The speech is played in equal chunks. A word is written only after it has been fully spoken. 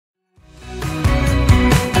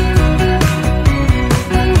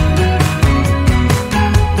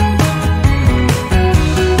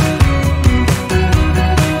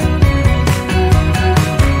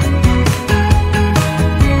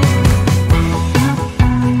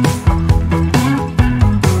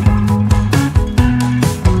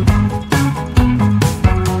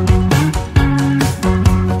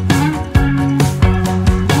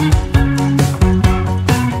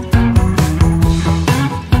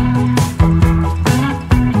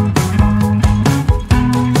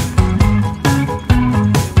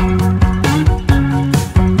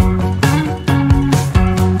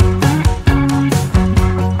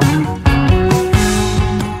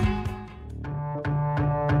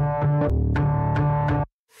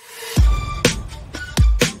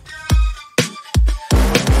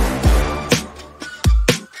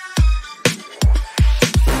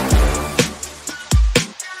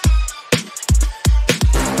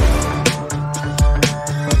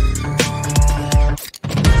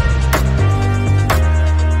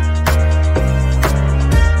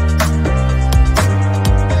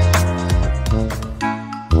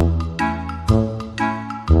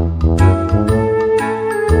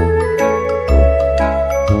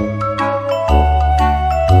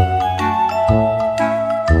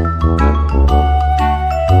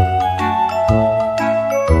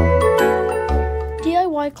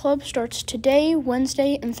club starts today,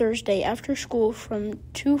 Wednesday, and Thursday after school from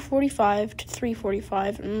 2:45 to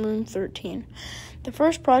 3:45 in room 13. The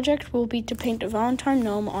first project will be to paint a Valentine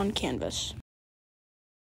gnome on canvas.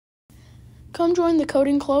 Come join the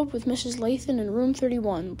coding club with Mrs. Lathan in room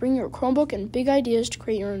 31. Bring your Chromebook and big ideas to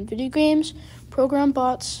create your own video games, program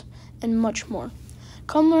bots, and much more.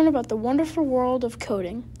 Come learn about the wonderful world of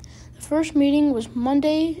coding. The first meeting was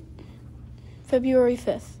Monday, February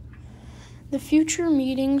 5th. The future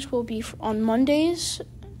meetings will be on Mondays,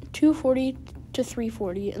 2:40 to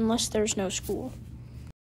 3:40, unless there's no school.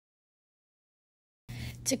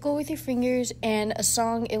 Tickle with your fingers and a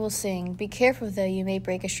song it will sing. Be careful though, you may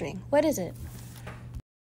break a string. What is it?